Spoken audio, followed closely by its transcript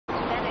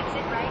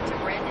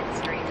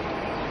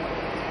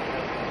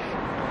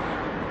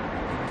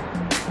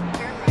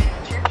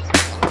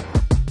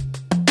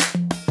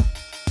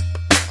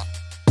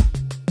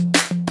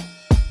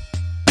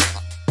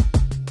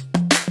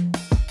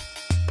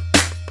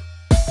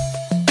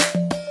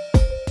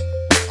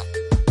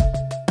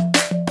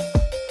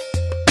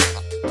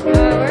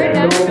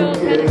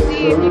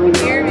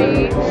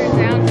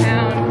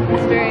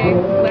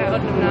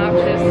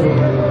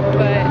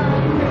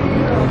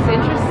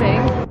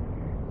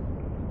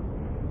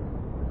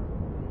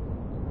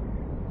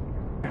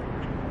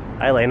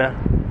Hi, Llaina.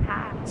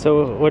 Hi.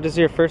 So, what is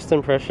your first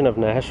impression of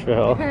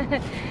Nashville?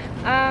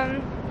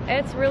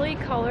 It's really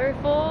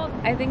colorful.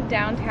 I think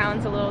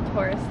downtown's a little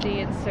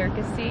touristy and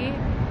circusy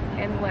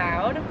and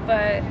loud,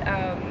 but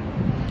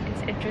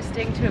it's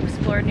interesting to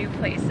explore new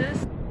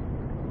places.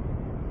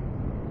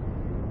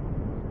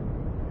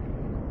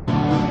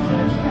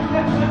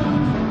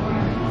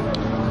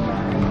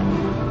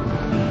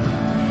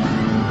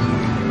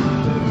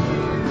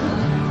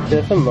 She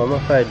has a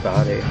mummified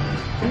body.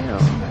 Ew.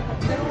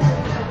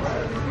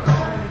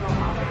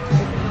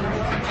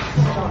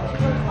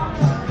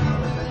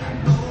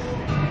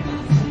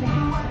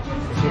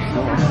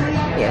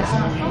 Yes.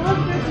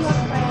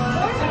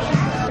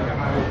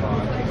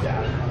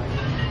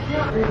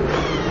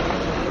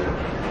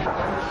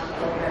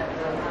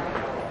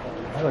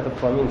 Oh, the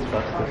plumbing's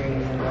busted.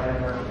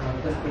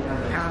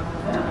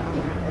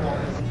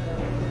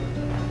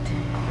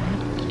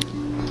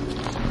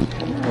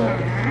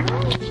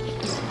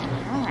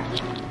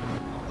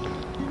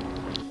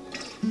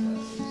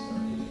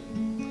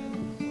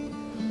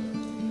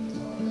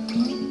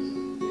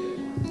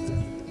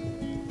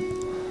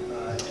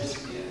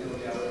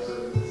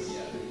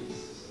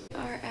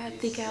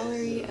 The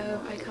Gallery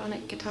of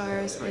Iconic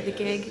Guitars, or the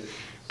GIG,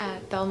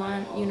 at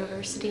Belmont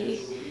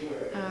University.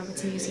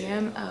 It's a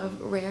museum of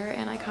rare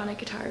and iconic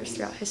guitars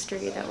throughout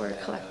history that were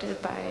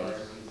collected by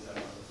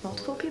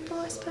multiple people,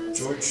 I suppose.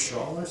 George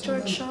Shaw or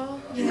something? George Shaw,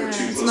 yeah,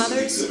 his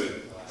mother's.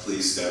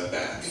 Please step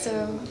back.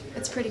 So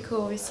it's pretty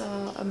cool. We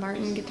saw a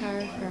Martin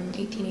guitar from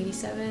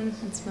 1887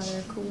 and some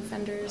other cool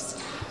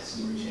Fenders.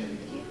 Yeah,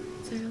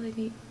 it's a really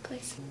neat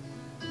place.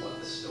 What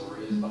the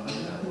story is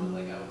behind that one,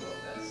 like I don't know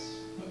if that's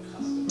a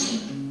custom.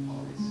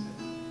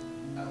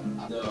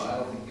 No, I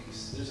don't think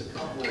there's a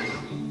couple of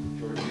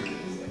George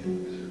Lucas like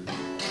wizard.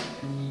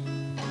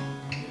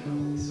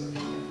 So he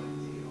can't put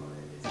D on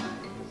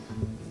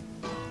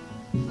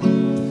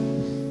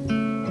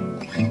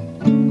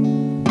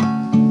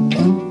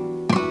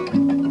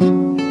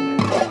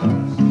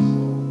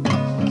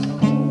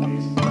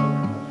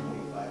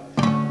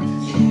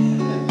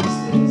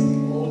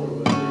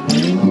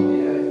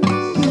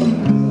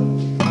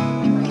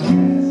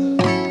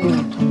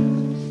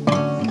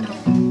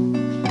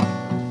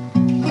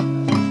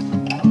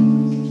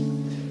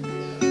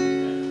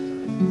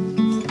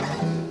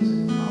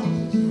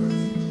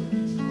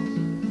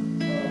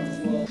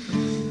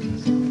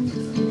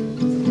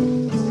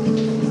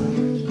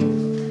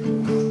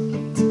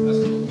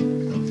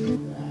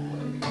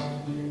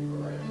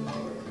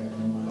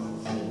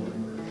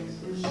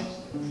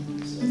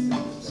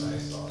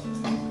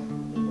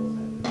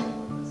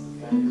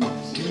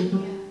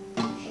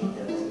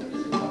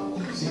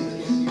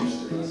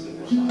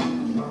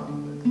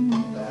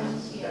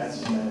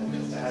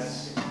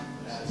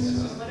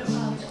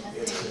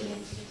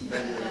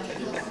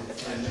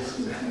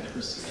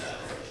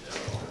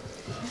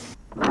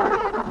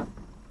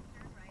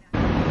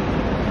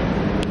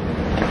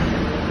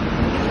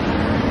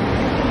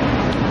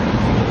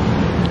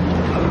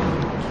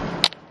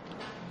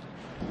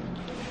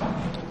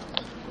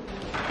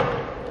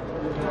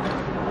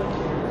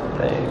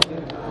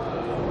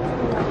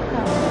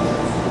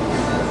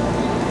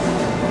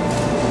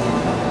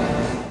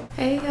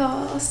Hey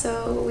y'all,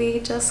 so we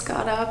just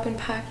got up and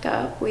packed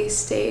up. We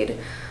stayed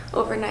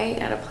overnight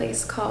at a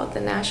place called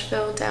the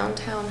Nashville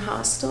Downtown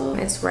Hostel.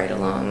 It's right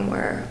along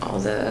where all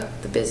the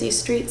busy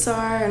streets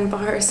are and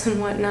bars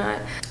and whatnot.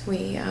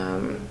 We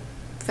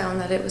found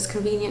that it was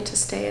convenient to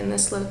stay in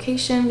this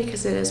location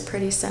because it is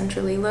pretty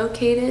centrally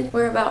located.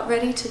 We're about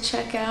ready to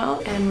check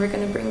out and we're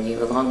gonna bring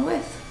you along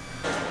with.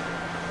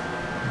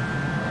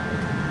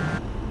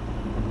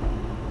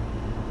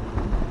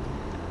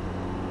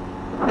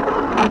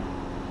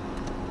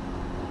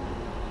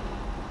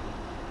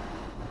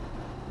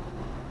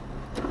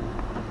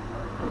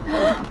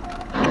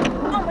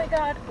 Oh my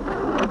god.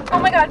 Oh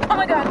my god. Oh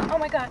my god. Oh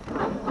my god.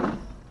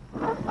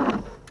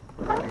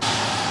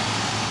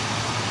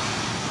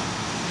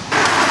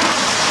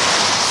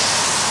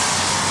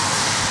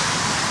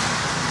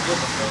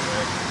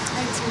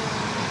 I do.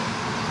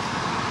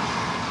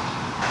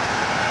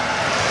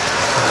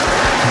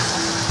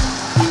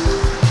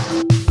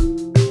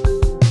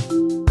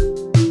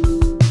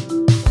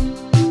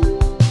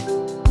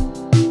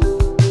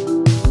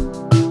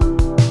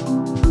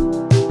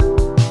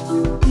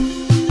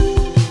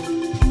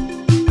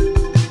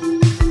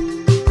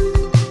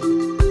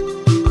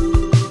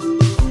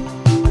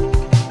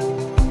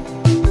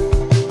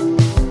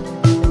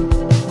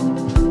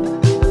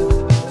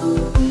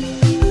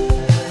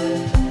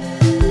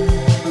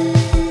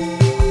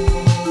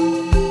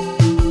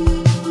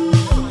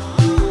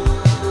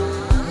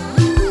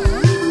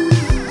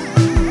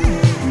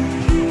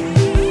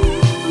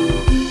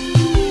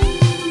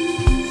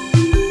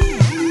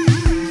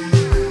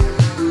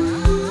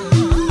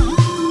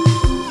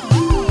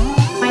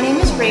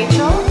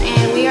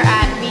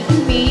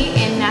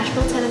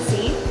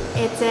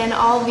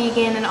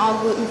 All-vegan and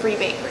all-gluten-free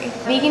bakery.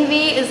 Vegan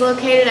V is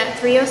located at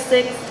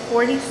 306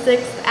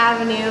 46th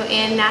Avenue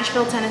in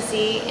Nashville,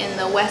 Tennessee in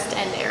the West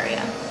End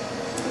area.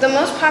 The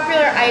most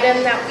popular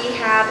item that we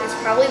have is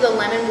probably the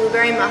lemon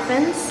blueberry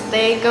muffins.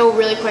 They go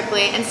really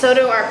quickly, and so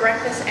do our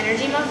breakfast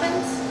energy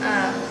muffins.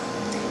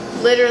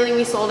 Literally,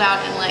 we sold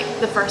out in like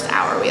the first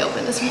hour we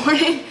opened this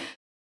morning.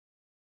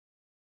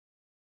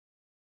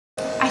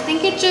 I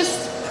think it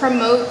just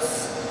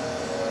promotes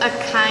a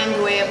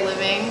kind way of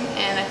living,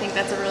 and I think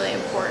that's a really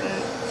important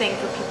thing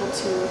for people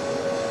to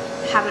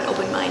have an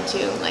open mind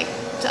to, like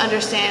to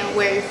understand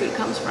where your food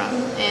comes from,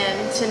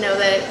 and to know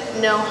that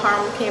no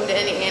harm came to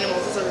any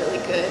animals is a really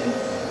good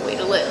way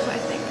to live, I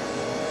think.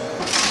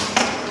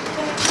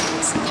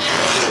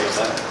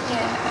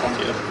 Thank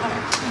you.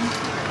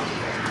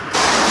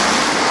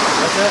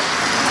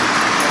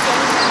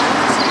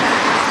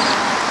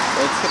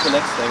 Let's get the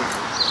next thing.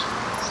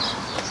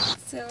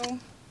 So,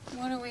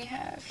 what do we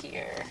have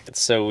here?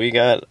 So we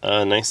got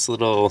a nice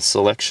little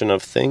selection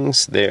of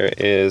things. There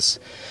is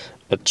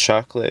a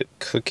chocolate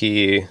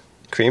cookie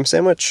cream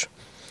sandwich,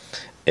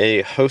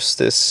 a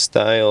Hostess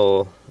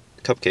style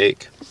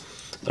cupcake,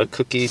 a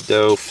cookie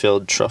dough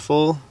filled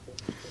truffle.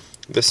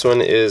 This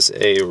one is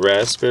a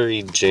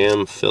raspberry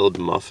jam filled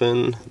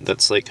muffin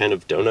that's like kind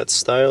of donut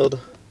styled,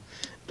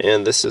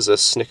 and this is a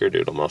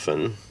snickerdoodle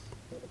muffin.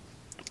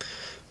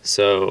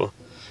 So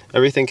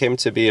everything came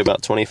to be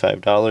about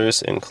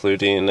 $25,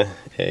 including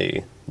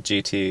a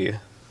GT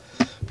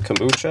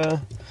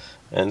kombucha.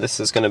 And this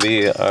is going to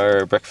be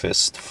our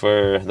breakfast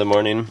for the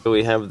morning.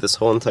 We have this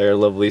whole entire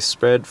lovely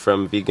spread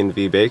from Vegan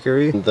V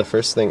Bakery. The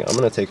first thing I'm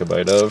going to take a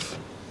bite of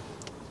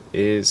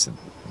is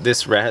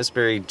this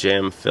raspberry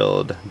jam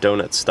filled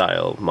donut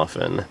style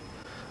muffin.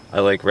 I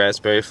like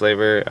raspberry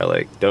flavor, I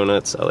like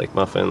donuts, I like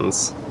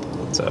muffins,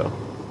 so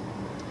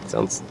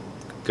sounds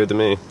good to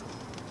me.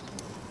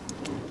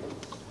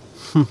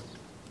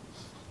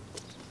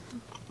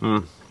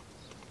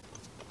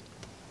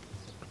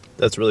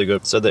 That's really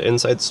good. So the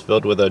inside's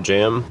filled with a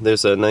jam.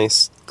 There's a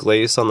nice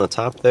glaze on the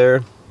top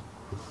there.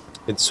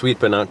 It's sweet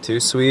but not too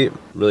sweet.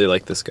 Really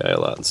like this guy a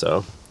lot,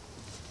 so.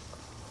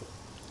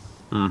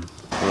 I'm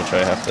gonna try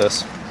half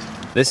this.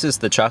 This is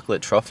the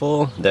chocolate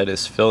truffle that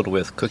is filled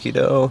with cookie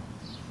dough.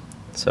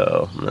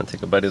 So I'm gonna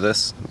take a bite of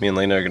this. Me and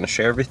Llaina are gonna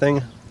share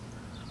everything.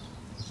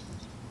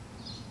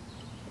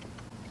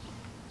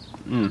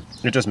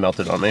 It just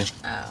melted on me.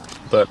 Oh.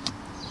 But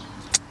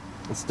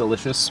it's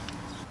delicious.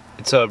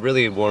 It's a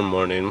really warm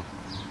morning.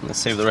 I'm gonna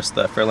save the rest of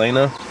that for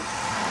Llaina.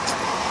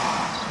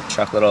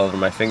 Chocolate all over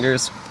my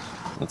fingers.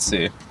 Let's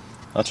see.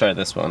 I'll try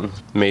this one.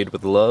 Made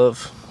with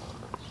love.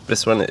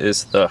 This one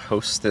is the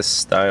Hostess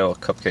style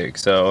cupcake.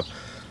 So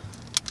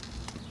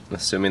I'm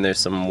assuming there's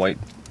some white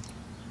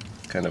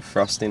kind of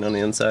frosting on the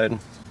inside.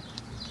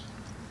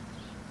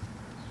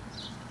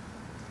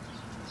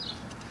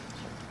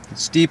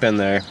 It's deep in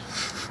there.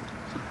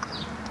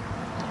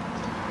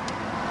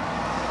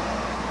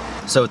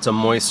 So it's a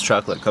moist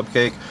chocolate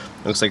cupcake.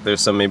 Looks like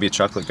there's some maybe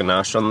chocolate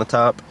ganache on the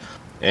top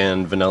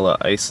and vanilla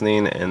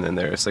icing, and then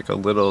there's like a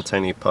little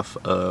tiny puff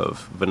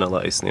of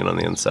vanilla icing on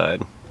the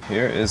inside.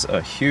 Here is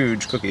a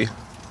huge cookie.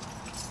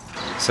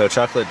 So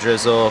chocolate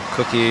drizzle,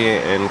 cookie,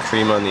 and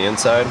cream on the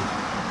inside.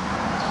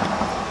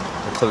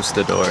 I'll close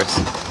the doors.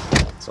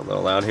 It's a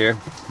little loud here,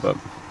 but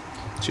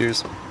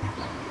cheers.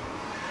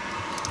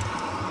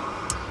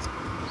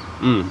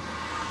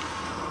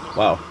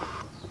 Wow.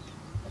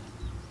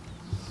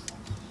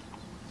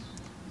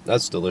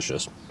 That's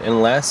delicious.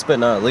 And last but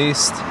not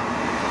least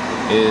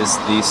is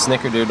the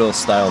snickerdoodle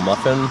style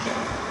muffin.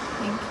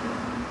 Thank you.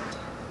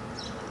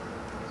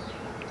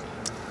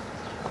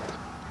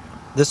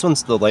 This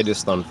one's the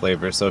lightest on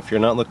flavor, so if you're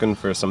not looking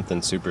for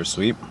something super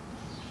sweet,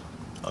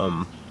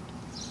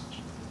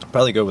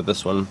 probably go with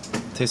this one.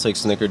 It tastes like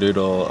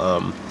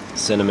snickerdoodle,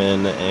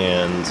 cinnamon,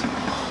 and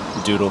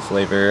doodle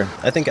flavor.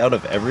 I think out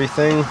of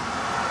everything,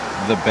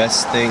 the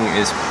best thing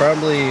is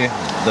probably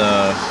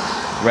the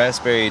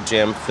raspberry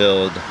jam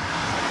filled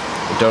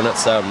donut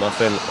style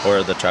muffin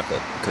or the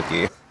chocolate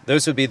cookie.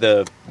 Those would be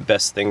the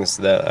best things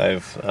that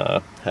I've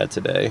had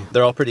today.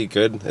 They're all pretty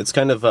good. It's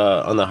kind of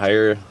on the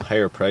higher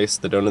price.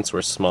 The donuts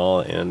were small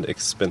and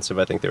expensive.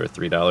 I think they were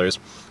 $3.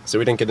 So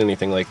we didn't get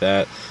anything like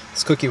that.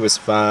 This cookie was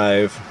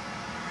 $5.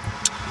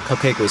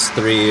 Cupcake was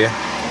 $3.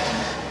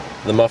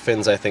 The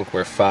muffins I think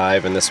were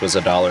 $5, and this was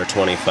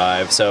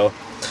 $1.25. So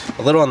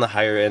a little on the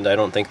higher end. I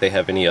don't think they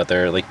have any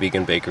other like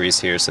vegan bakeries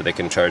here, so they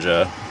can charge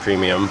a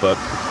premium, but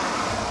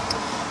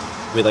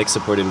we like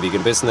supporting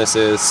vegan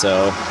businesses,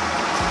 so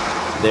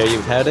there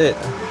you've had it.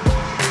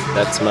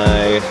 That's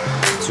my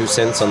 2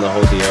 cents on the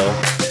whole deal.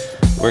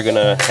 We're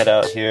gonna head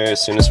out here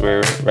as soon as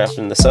we're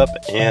wrapping this up,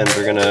 and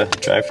we're gonna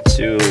drive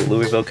to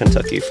Louisville,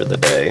 Kentucky for the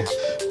day.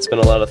 It's been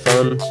a lot of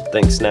fun.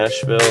 Thanks,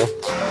 Nashville.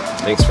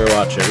 Thanks for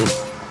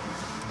watching.